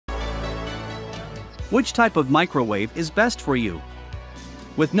Which type of microwave is best for you?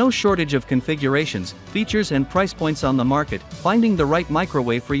 With no shortage of configurations, features and price points on the market, finding the right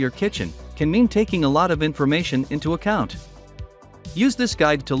microwave for your kitchen can mean taking a lot of information into account. Use this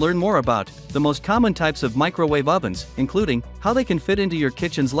guide to learn more about the most common types of microwave ovens, including how they can fit into your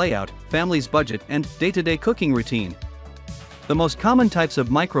kitchen's layout, family's budget, and day-to-day cooking routine. The most common types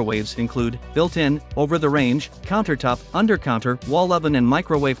of microwaves include built-in, over-the-range, countertop, under-counter, wall oven and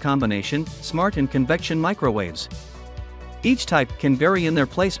microwave combination, smart and convection microwaves. Each type can vary in their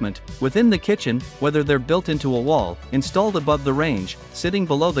placement within the kitchen, whether they're built into a wall, installed above the range, sitting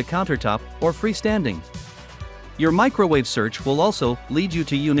below the countertop, or freestanding. Your microwave search will also lead you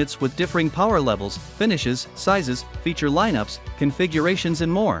to units with differing power levels, finishes, sizes, feature lineups, configurations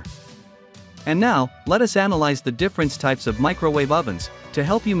and more. And now, let us analyze the different types of microwave ovens to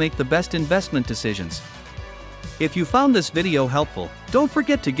help you make the best investment decisions. If you found this video helpful, don't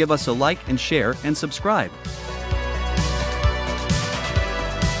forget to give us a like and share and subscribe.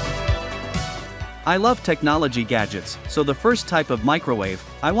 I love technology gadgets, so the first type of microwave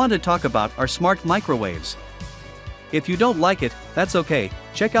I want to talk about are smart microwaves. If you don't like it, that's okay,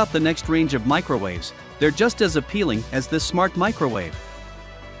 check out the next range of microwaves, they're just as appealing as this smart microwave.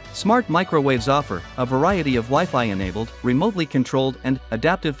 Smart microwaves offer a variety of Wi-Fi enabled, remotely controlled and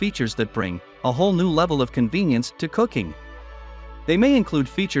adaptive features that bring a whole new level of convenience to cooking. They may include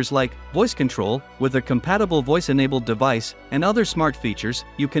features like voice control with a compatible voice-enabled device and other smart features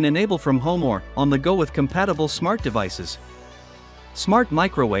you can enable from home or on the go with compatible smart devices. Smart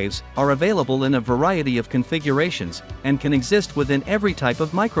microwaves are available in a variety of configurations and can exist within every type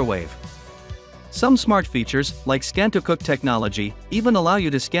of microwave. Some smart features, like scan-to-cook technology, even allow you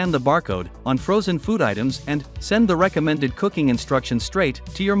to scan the barcode on frozen food items and send the recommended cooking instructions straight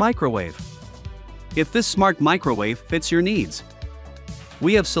to your microwave. If this smart microwave fits your needs,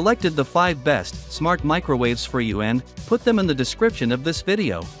 we have selected the 5 best smart microwaves for you and put them in the description of this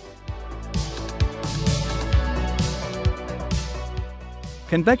video.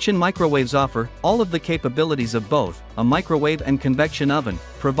 Convection microwaves offer all of the capabilities of both a microwave and convection oven,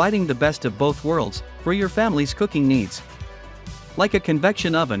 providing the best of both worlds for your family's cooking needs. Like a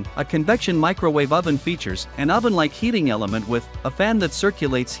convection microwave oven features an oven-like heating element with a fan that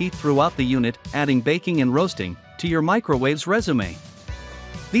circulates heat throughout the unit, adding baking and roasting to your microwave's resume.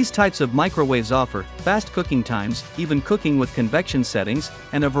 These types of microwaves offer fast cooking times, even cooking with convection settings,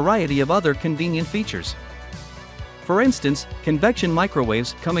 and a variety of other convenient features. For instance, convection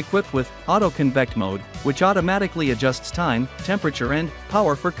microwaves come equipped with auto-convect mode, which automatically adjusts time, temperature and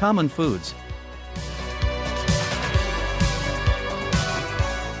power for common foods.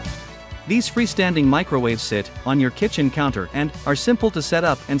 These freestanding microwaves sit on your kitchen counter and are simple to set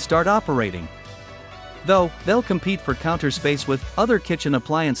up and start operating. Though they'll compete for counter space with other kitchen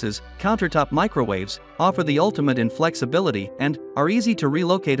appliances, countertop microwaves offer the ultimate in flexibility and are easy to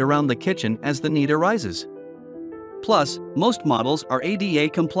relocate around the kitchen as the need arises. Plus, most models are ADA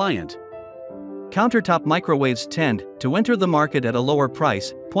compliant. Countertop microwaves tend to enter the market at a lower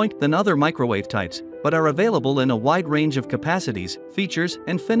price point than other microwave types, but are available in a wide range of capacities, features,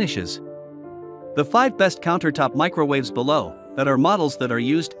 and finishes. The 5 best countertop microwaves below that are models that are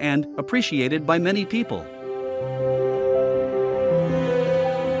used and appreciated by many people.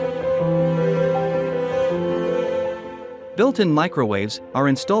 Built-in microwaves are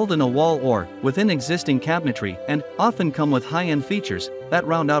installed in a wall or within existing cabinetry and often come with high-end features that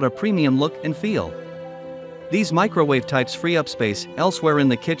round out a premium look and feel. These microwave types free up space elsewhere in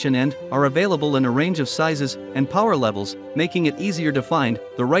the kitchen and are available in a range of sizes and power levels, making it easier to find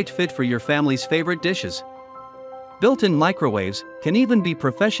the right fit for your family's favorite dishes. Built-in microwaves can even be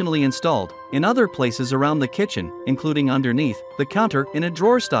professionally installed in other places around the kitchen, including underneath the counter in a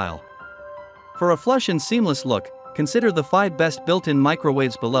drawer style. For a flush and seamless look, consider the 5 best built-in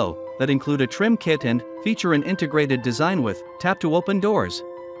microwaves below that include a trim kit and feature an integrated design with tap-to-open doors.